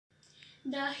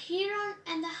The Heron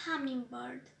and the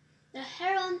Hummingbird. The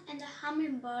heron and the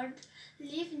hummingbird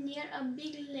lived near a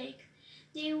big lake.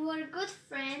 They were good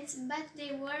friends, but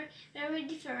they were very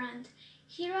different.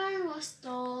 Heron was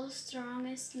tall, strong,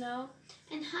 and slow,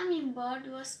 and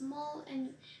Hummingbird was small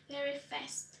and very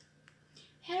fast.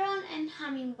 Heron and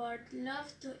Hummingbird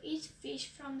loved to eat fish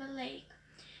from the lake.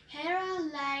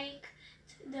 Heron liked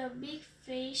the big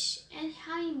fish, and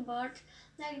Hummingbird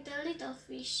liked the little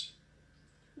fish.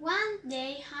 One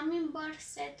day, Hummingbird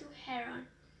said to Heron,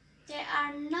 "There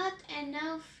are not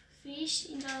enough fish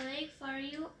in the lake for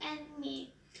you and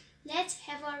me. Let's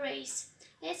have a race.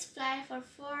 Let's fly for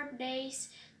 4 days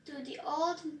to the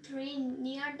old tree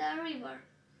near the river.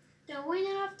 The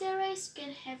winner of the race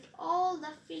can have all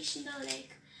the fish in the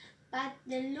lake, but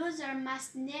the loser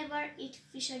must never eat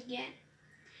fish again."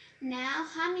 Now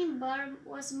Hummingbird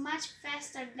was much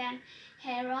faster than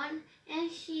Heron, and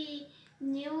he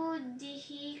knew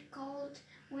he could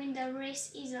win the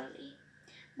race easily.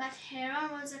 But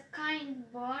Heron was a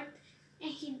kind bird,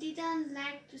 and he didn't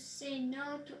like to say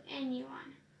no to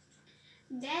anyone.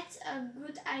 "That's a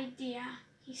good idea,"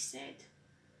 he said.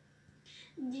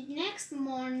 The next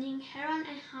morning, Heron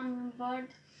and Hummingbird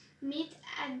met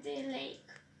at the lake.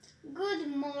 "Good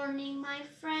morning, my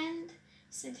friend,"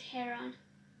 said Heron.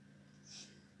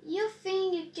 "You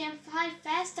think you can fly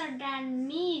faster than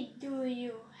me, do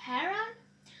you, Heron?"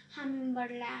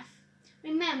 Hummingbird laughed.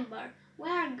 "Remember, we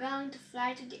are going to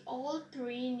fly to the old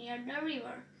tree near the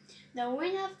river. The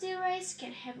winner of the race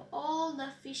can have all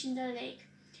the fish in the lake,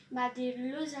 but the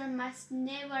loser must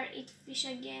never eat fish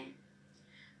again."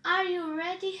 "Are you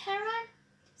ready, Heron?"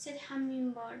 said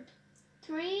Hummingbird.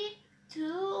 "3,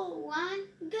 2,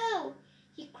 1, go!"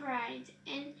 he cried,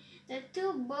 and the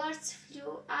two birds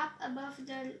flew up above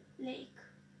the lake.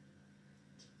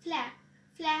 Flap,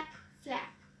 flap,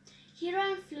 flap.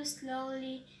 Heron flew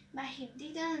slowly, but he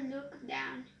didn't look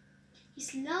down.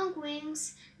 His long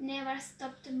wings never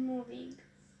stopped moving.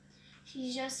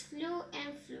 He just flew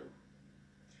and flew.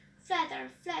 Flutter,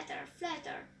 flutter,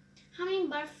 flutter.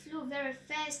 Hummingbird flew very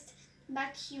fast,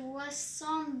 but he was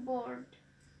soon bored.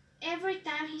 Every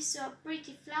time he saw a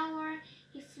pretty flower,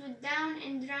 he flew down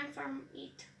and drank from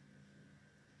it.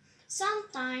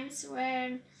 Sometimes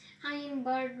when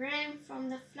Hummingbird ran from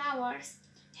the flowers,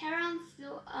 Heron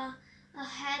flew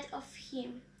ahead of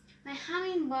him. When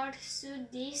Hummingbird saw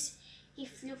this, he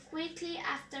flew quickly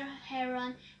after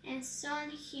Heron, and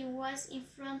soon he was in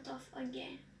front of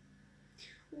again.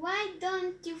 "Why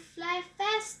don't you fly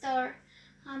faster?"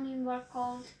 Hummingbird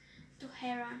called to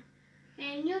Heron.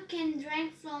 "And you can drink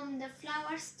from the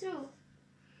flowers too."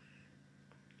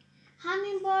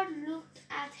 Hummingbird looked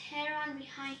at Heron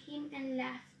behind him and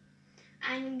laughed.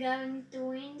 "I'm going to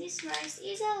win this race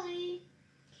easily,"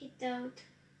 he thought.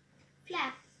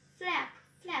 Flap, flap,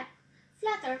 flap,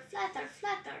 flutter, flutter,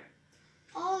 flutter.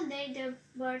 All day the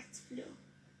birds flew.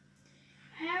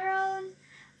 Heron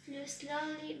flew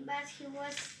slowly, but he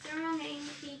was strong and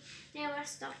he never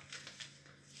stopped.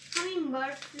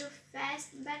 Hummingbird flew fast,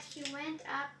 but he went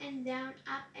up and down,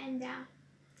 up and down.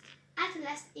 At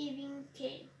last evening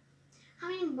came.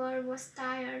 Hummingbird was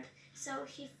tired, so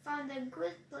he found a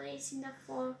good place in the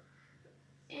forest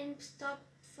and stopped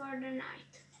for the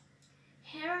night.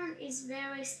 Heron is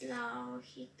very slow,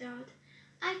 he thought.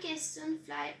 I can soon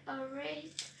fly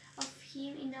ahead of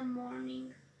him in the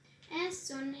morning. And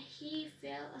soon he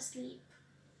fell asleep.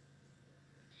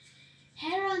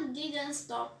 Heron didn't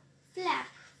stop. Flap,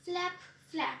 flap,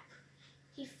 flap.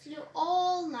 He flew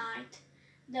all night.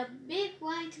 The big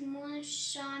white moon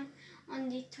shone on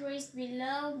the trees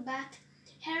below, but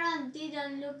Heron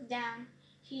didn't look down.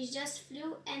 He just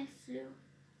flew and flew.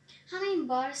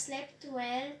 Hummingbird slept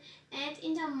well, and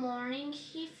in the morning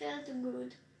he felt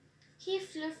good. He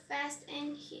flew fast,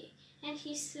 and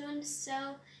he soon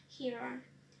saw Heron.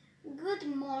 "Good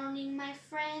morning, my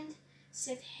friend,"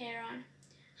 said Heron.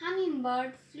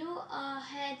 Hummingbird flew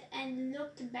ahead and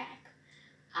looked back.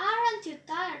 "Aren't you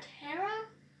tired, Heron?"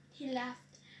 He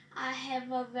laughed. "I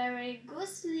have a very good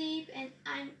sleep, and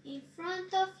I'm in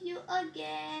front of you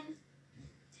again."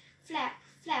 Flap,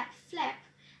 flap, flap.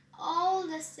 All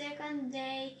the second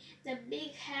day the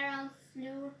big heron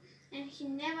flew, and he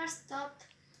never stopped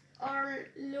or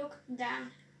looked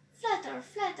down. Flutter,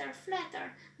 flutter,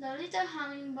 flutter. The little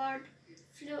hummingbird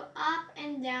flew up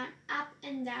and down, up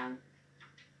and down.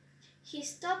 He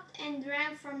stopped and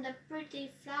drank from the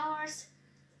pretty flowers,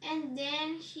 and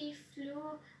then he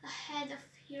flew ahead of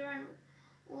Heron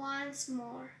once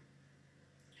more.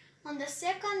 On the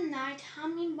second night,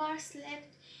 Hummingbird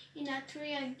slept in a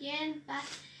tree again, but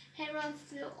Heron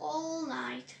flew all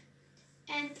night.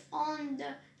 And on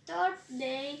the third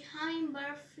day,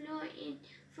 Hummingbird flew in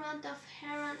front of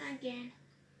Heron again.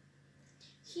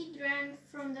 He drank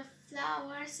from the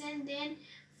flowers and then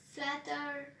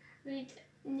fluttered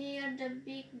near the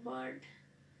big bird.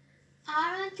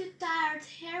 "Aren't you tired,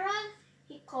 Heron?"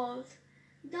 he called.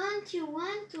 "Don't you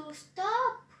want to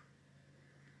stop?"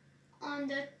 On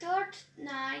the third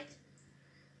night,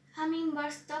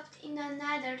 Hummingbird stopped in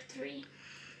another tree.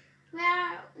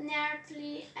 "We're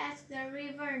nearly at the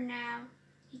river now,"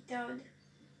 he thought.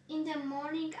 "In the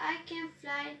morning I can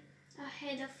fly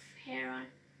ahead of Heron.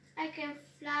 I can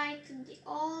fly to the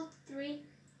old tree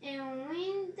and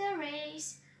win the race,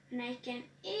 and I can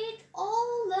eat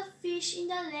all the fish in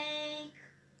the lake."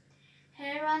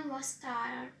 Heron was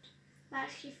tired, but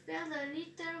he felt a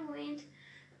little wind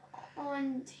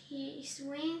on his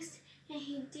wings and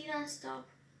he didn't stop.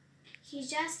 He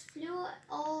just flew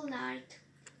all night.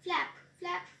 Flap,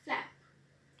 flap, flap.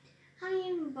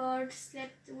 Hummingbird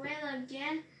slept well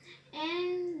again,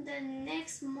 and the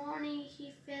next morning he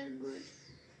felt good.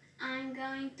 "I'm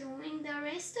going to win the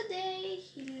race today,"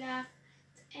 he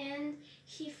laughed, and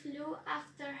he flew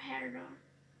after Heron.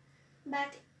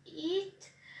 But it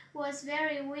was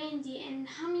very windy and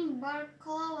Hummingbird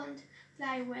couldn't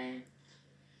fly well.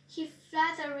 He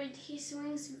fluttered his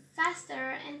wings faster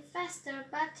and faster,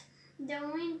 but the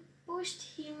wind pushed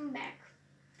him back.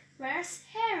 "Where's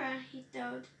Heron?" he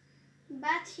thought,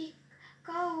 but he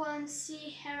couldn't see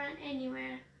Heron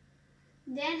anywhere.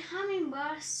 Then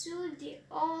Hummingbird saw the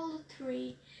old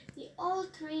tree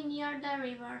near the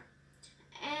river,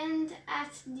 and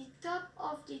at the top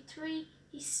of the tree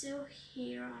he saw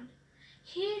Heron.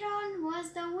 Heron was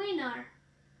the winner.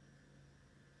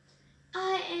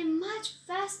 "I am much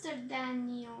faster than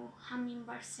you,"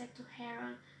 Hummingbird said to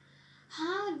Heron.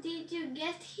 "How did you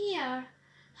get here?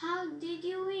 How did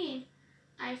you win?"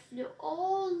 "I flew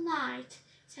all night,"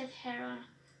 said Heron.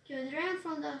 "You drank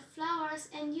from the flowers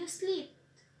and you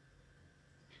slept.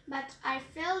 But I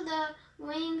felt the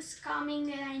wings coming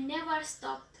and I never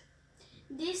stopped.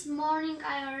 This morning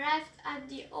I arrived at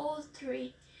the old tree.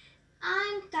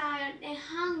 I'm tired and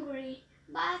hungry,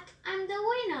 but I'm the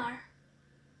winner."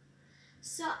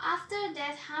 So after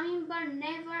that, Hummingbird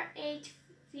never ate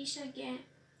fish again.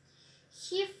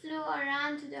 He flew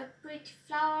around to the pretty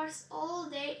flowers all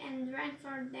day and drank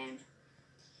from them.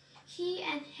 He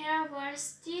and Heron were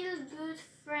still good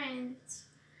friends,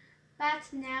 but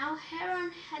now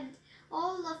Heron had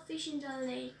all the fish in the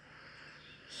lake.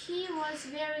 He was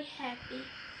very happy,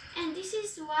 and this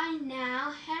is why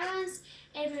now herons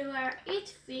everywhere eat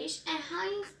fish and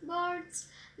hummingbirds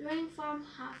drink from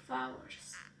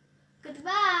flowers.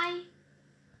 Goodbye!